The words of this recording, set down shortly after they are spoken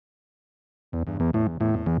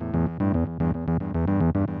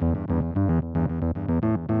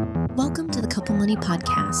Money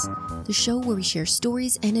Podcast, the show where we share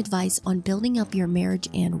stories and advice on building up your marriage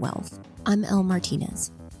and wealth. I'm Elle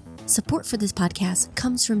Martinez. Support for this podcast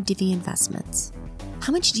comes from Divvy Investments.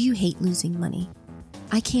 How much do you hate losing money?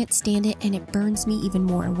 I can't stand it, and it burns me even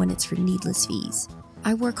more when it's for needless fees.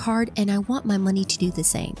 I work hard and I want my money to do the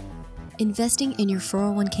same. Investing in your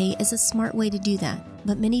 401k is a smart way to do that,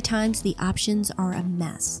 but many times the options are a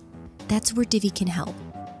mess. That's where Divvy can help.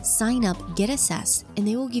 Sign up, get assessed, and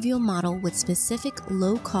they will give you a model with specific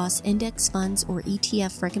low-cost index funds or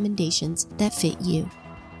ETF recommendations that fit you.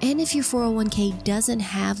 And if your 401k doesn't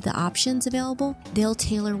have the options available, they'll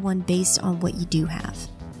tailor one based on what you do have.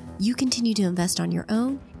 You continue to invest on your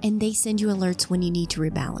own, and they send you alerts when you need to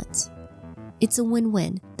rebalance. It's a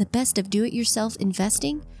win-win, the best of do-it-yourself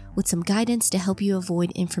investing with some guidance to help you avoid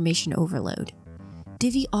information overload.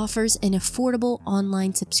 Divvy offers an affordable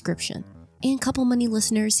online subscription, and Couple Money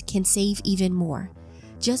listeners can save even more.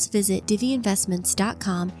 Just visit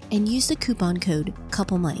DivvyInvestments.com and use the coupon code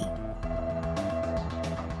CoupleMoney.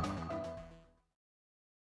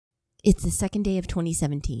 It's the second day of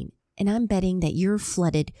 2017, and I'm betting that you're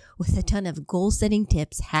flooded with a ton of goal-setting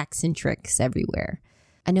tips, hacks, and tricks everywhere.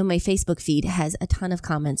 I know my Facebook feed has a ton of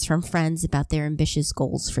comments from friends about their ambitious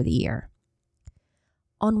goals for the year.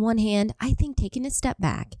 On one hand, I think taking a step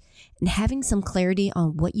back and having some clarity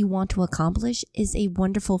on what you want to accomplish is a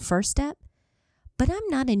wonderful first step, but I'm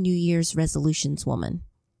not a New Year's resolutions woman.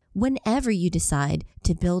 Whenever you decide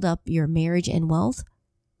to build up your marriage and wealth,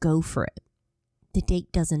 go for it. The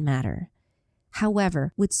date doesn't matter.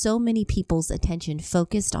 However, with so many people's attention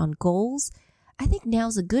focused on goals, I think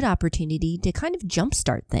now's a good opportunity to kind of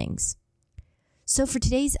jumpstart things. So for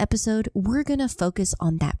today's episode, we're going to focus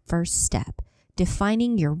on that first step,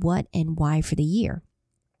 defining your what and why for the year.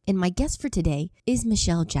 And my guest for today is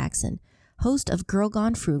Michelle Jackson, host of Girl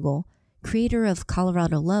Gone Frugal, creator of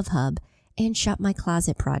Colorado Love Hub, and Shop My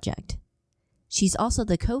Closet Project. She's also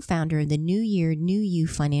the co-founder of the New Year, New You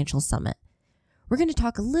Financial Summit. We're going to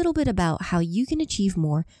talk a little bit about how you can achieve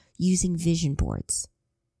more using vision boards.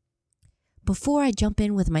 Before I jump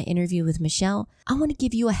in with my interview with Michelle, I want to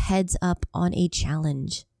give you a heads up on a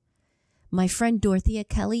challenge. My friend Dorothea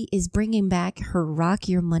Kelly is bringing back her Rock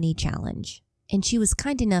Your Money Challenge, and she was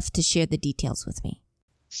kind enough to share the details with me.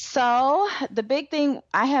 So the big thing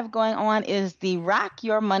I have going on is the Rock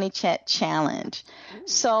Your Money Chat Challenge.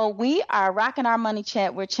 So we are rocking our money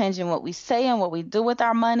chat. We're changing what we say and what we do with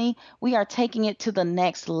our money. We are taking it to the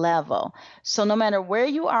next level. So no matter where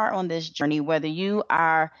you are on this journey, whether you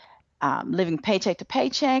are living paycheck to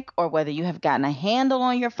paycheck, or whether you have gotten a handle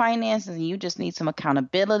on your finances and you just need some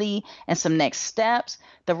accountability and some next steps,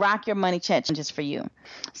 the Rock Your Money Chat Challenge is for you.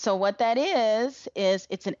 So what that is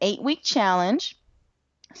it's an 8-week challenge.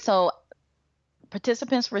 So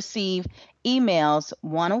participants receive emails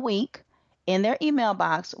one a week in their email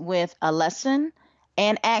box with a lesson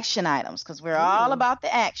and action items, because we're all about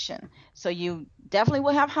the action. So you definitely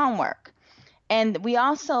will have homework. And we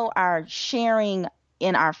also are sharing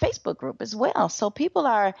in our Facebook group as well. So people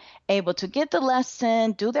are able to get the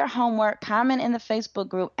lesson, do their homework, comment in the Facebook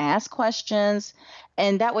group, ask questions,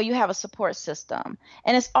 and that way you have a support system.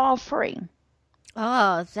 And it's all free.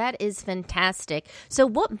 Oh, that is fantastic. So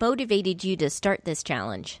what motivated you to start this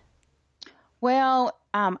challenge? Well,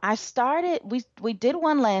 we did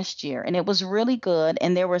one last year and it was really good.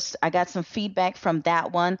 And I got some feedback from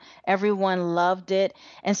that one. Everyone loved it.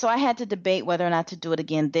 And so I had to debate whether or not to do it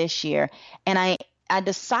again this year. And I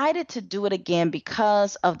decided to do it again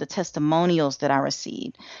because of the testimonials that I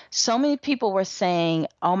received. So many people were saying,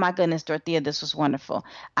 oh my goodness, Dorothea, this was wonderful.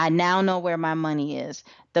 I now know where my money is.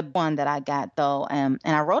 The one that I got though, and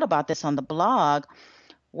I wrote about this on the blog,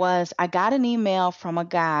 was I got an email from a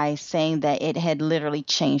guy saying that it had literally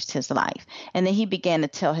changed his life. And then he began to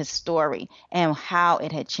tell his story and how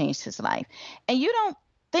it had changed his life. And you don't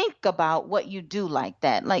think about what you do like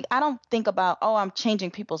that. Like, I don't think about, oh, I'm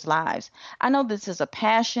changing people's lives. I know this is a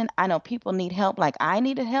passion. I know people need help like I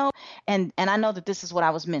needed help. And I know that this is what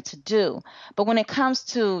I was meant to do. But when it comes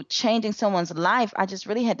to changing someone's life, I just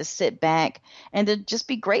really had to sit back and to just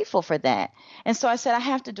be grateful for that. And so I said, I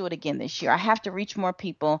have to do it again this year. I have to reach more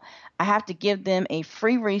people. I have to give them a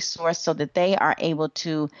free resource so that they are able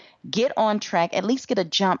to get on track, at least get a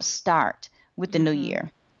jump start with the new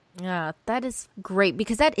year. Yeah, that is great,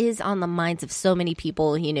 because that is on the minds of so many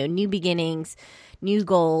people, new beginnings, new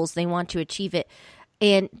goals, they want to achieve it.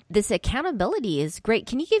 And this accountability is great.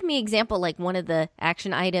 Can you give me an example, like one of the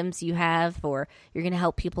action items you have or you're going to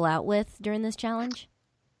help people out with during this challenge?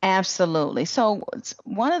 Absolutely. So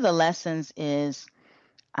one of the lessons is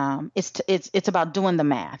it's about doing the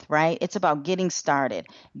math, right? It's about getting started,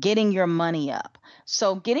 getting your money up.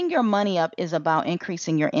 So getting your money up is about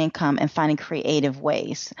increasing your income and finding creative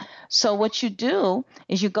ways. So what you do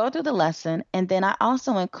is you go through the lesson, and then I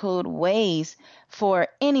also include ways for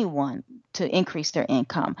anyone to increase their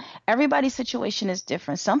income. Everybody's situation is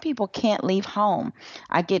different. Some people can't leave home.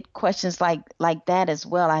 I get questions like that as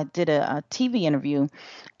well. I did a TV interview,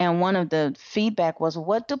 and one of the feedback was,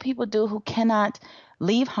 what do people do who cannot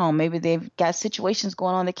leave home? Maybe they've got situations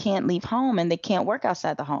going on, they can't leave home and they can't work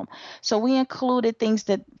outside the home. So we included things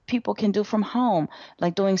that people can do from home,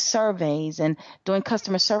 like doing surveys and doing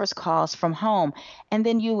customer service calls from home. And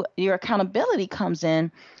then your accountability comes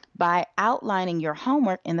in by outlining your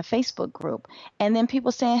homework in the Facebook group. And then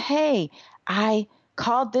people saying, hey, I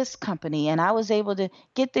called this company and I was able to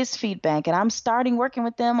get this feedback and I'm starting working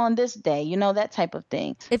with them on this day, that type of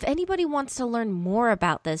thing. If anybody wants to learn more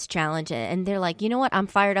about this challenge and they're like, you know what, I'm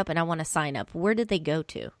fired up and I want to sign up, where did they go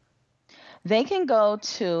to? They can go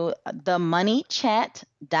to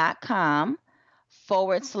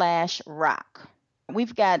themoneychat.com/rock.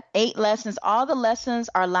 We've got 8 lessons. All the lessons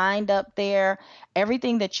are lined up there,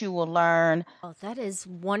 everything that you will learn. Oh, that is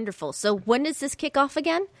wonderful. So when does this kick off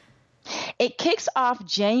again? It kicks off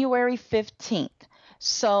January 15th.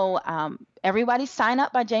 So everybody sign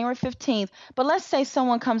up by January 15th. But let's say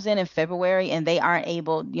someone comes in February and they aren't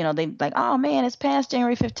able, they like, oh man, it's past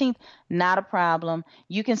January 15th. Not a problem.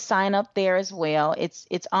 You can sign up there as well. It's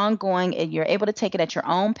ongoing and you're able to take it at your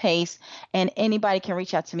own pace. And anybody can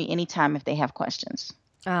reach out to me anytime if they have questions.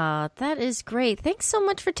 That is great. Thanks so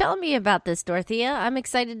much for telling me about this, Dorothea. I'm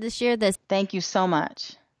excited to share this. Thank you so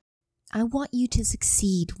much. I want you to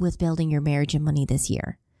succeed with building your marriage and money this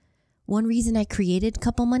year. One reason I created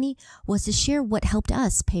Couple Money was to share what helped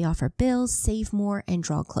us pay off our bills, save more, and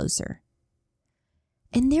draw closer.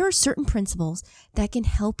 And there are certain principles that can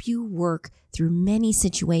help you work through many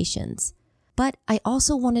situations. But I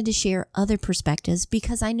also wanted to share other perspectives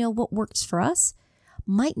because I know what works for us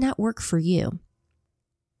might not work for you.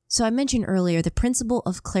 So I mentioned earlier the principle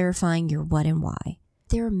of clarifying your what and why.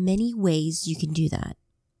 There are many ways you can do that.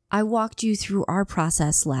 I walked you through our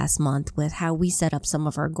process last month with how we set up some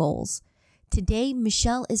of our goals. Today,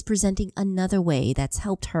 Michelle is presenting another way that's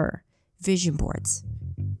helped her, vision boards.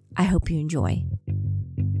 I hope you enjoy.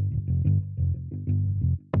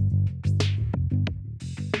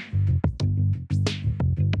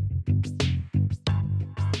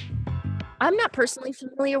 I'm not personally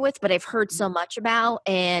familiar with, but I've heard so much about,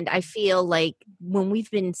 and I feel like when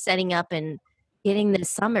we've been setting up and getting this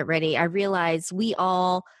summit ready, I realize we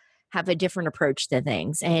all have a different approach to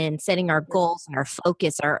things, and setting our goals and our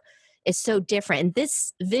focus is so different. And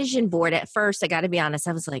this vision board, at first, I got to be honest,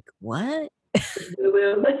 I was like, what?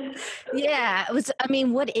 Yeah,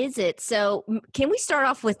 what is it? So can we start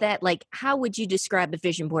off with that? Like, how would you describe a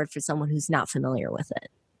vision board for someone who's not familiar with it?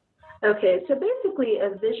 Okay, so basically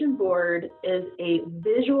a vision board is a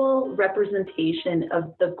visual representation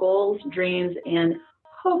of the goals, dreams, and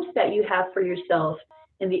hopes that you have for yourself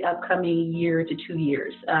in the upcoming year to 2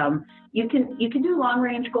 years. You can do long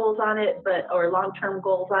range goals on it, or long term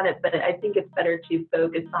goals on it, but I think it's better to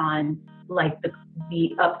focus on like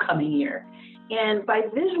the upcoming year. And by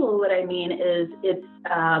visual, what I mean is it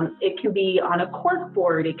can be on a cork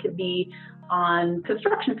board, it could be on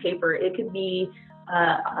construction paper, it could be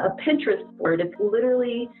a Pinterest board. It's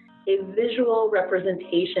literally a visual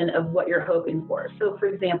representation of what you're hoping for. So, for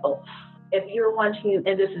example, if you're wanting,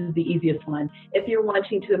 and this is the easiest one, if you're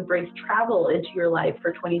wanting to embrace travel into your life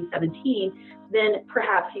for 2017, then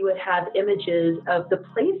perhaps you would have images of the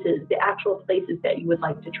actual places that you would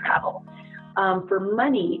like to travel. For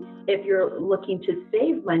money, if you're looking to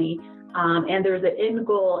save money, and there's an end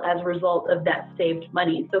goal as a result of that saved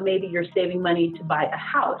money. So maybe you're saving money to buy a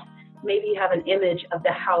house. Maybe you have an image of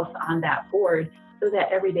the house on that board so that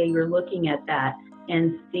every day you're looking at that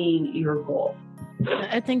and seeing your goal.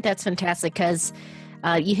 I think that's fantastic because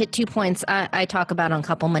you hit 2 points I talk about on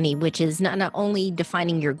Couple Money, which is not only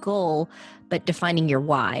defining your goal, but defining your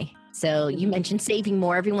why. So you mentioned saving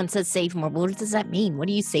more. Everyone says save more. What does that mean? What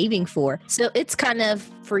are you saving for? So it's kind of,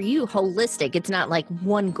 for you, holistic. It's not like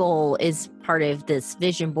one goal is part of this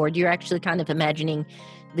vision board. You're actually kind of imagining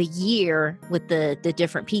the year with the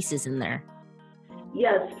different pieces in there.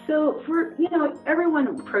 Yes. So everyone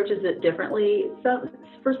approaches it differently. So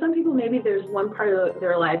for some people, maybe there's one part of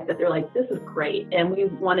their life that they're like, this is great, and we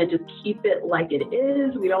want to just keep it like it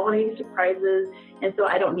is. We don't want any surprises. And so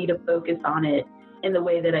I don't need to focus on it in the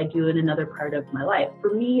way that I do in another part of my life.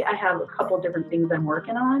 For me, I have a couple different things I'm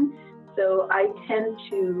working on. So I tend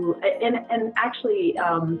to, and actually,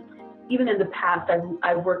 even in the past,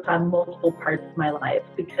 I've worked on multiple parts of my life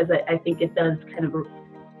because I think it does kind of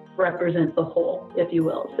represent the whole, if you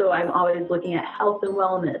will. So I'm always looking at health and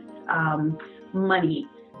wellness, money,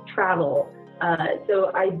 travel.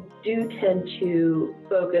 So I do tend to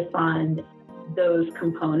focus on those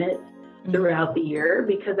components throughout the year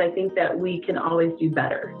because I think that we can always do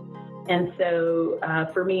better. And so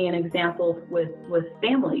for me, an example with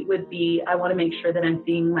family would be I want to make sure that I'm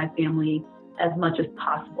seeing my family as much as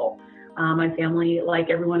possible. My family, like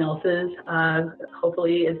everyone else's,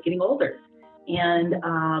 hopefully is getting older. And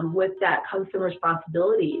with that comes some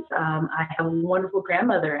responsibilities. I have a wonderful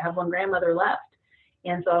grandmother. I have one grandmother left.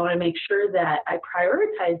 And so I want to make sure that I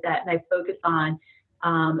prioritize that and I focus on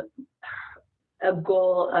a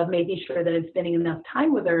goal of making sure that I'm spending enough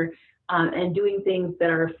time with her and doing things that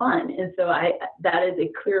are fun. And so that is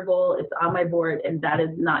a clear goal. It's on my board, and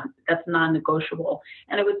that's non-negotiable.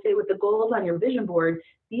 And I would say with the goals on your vision board,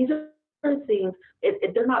 these are things,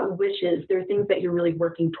 they're not wishes, they're things that you're really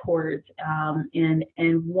working towards and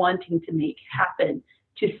wanting to make happen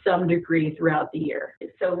to some degree throughout the year.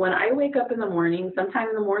 So when I wake up in the morning, sometime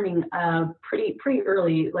in the morning, pretty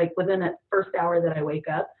early, like within that first hour that I wake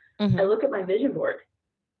up, I look at my vision board.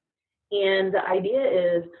 And the idea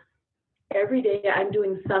is every day I'm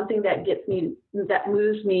doing something that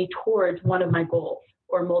moves me towards one of my goals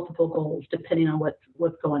or multiple goals, depending on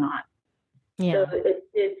what's going on. Yeah. So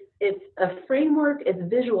it's a framework, it's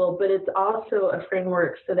visual, but it's also a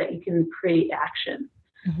framework so that you can create action.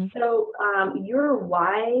 So your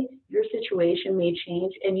why, your situation may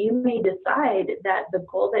change, and you may decide that the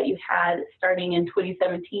goal that you had starting in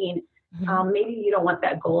 2017, maybe you don't want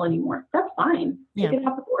that goal anymore. That's fine. Take it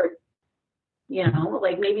off the board.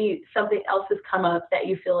 Like maybe something else has come up that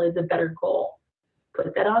you feel is a better goal.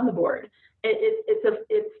 Put that on the board.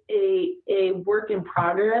 It's a work in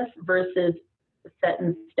progress versus set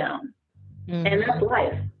in stone. And that's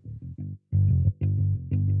life.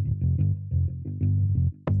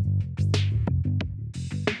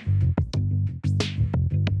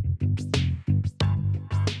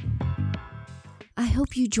 I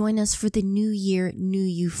hope you join us for the New Year, New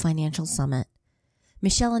You Financial Summit.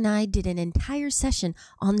 Michelle and I did an entire session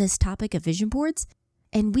on this topic of vision boards,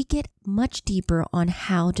 and we get much deeper on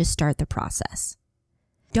how to start the process.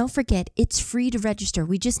 Don't forget, it's free to register.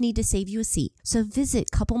 We just need to save you a seat. So visit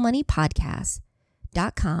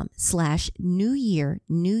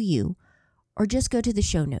couplemoneypodcast.com/newyearnewyou or just go to the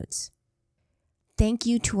show notes. Thank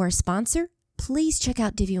you to our sponsor. Please check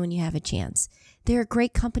out Divvy when you have a chance. They're a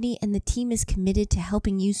great company and the team is committed to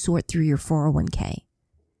helping you sort through your 401k.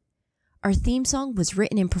 Our theme song was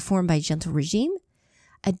written and performed by Gentle Regime.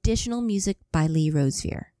 Additional music by Lee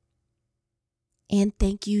Rosevere. And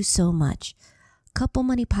thank you so much. Couple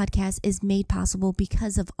Money Podcast is made possible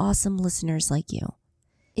because of awesome listeners like you.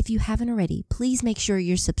 If you haven't already, please make sure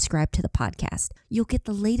you're subscribed to the podcast. You'll get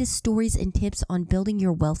the latest stories and tips on building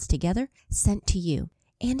your wealth together sent to you.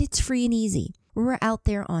 And it's free and easy. We're out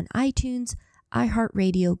there on iTunes,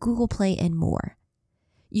 iHeartRadio, Google Play, and more.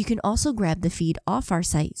 You can also grab the feed off our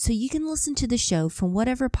site so you can listen to the show from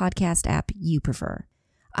whatever podcast app you prefer.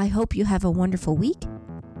 I hope you have a wonderful week.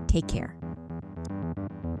 Take care.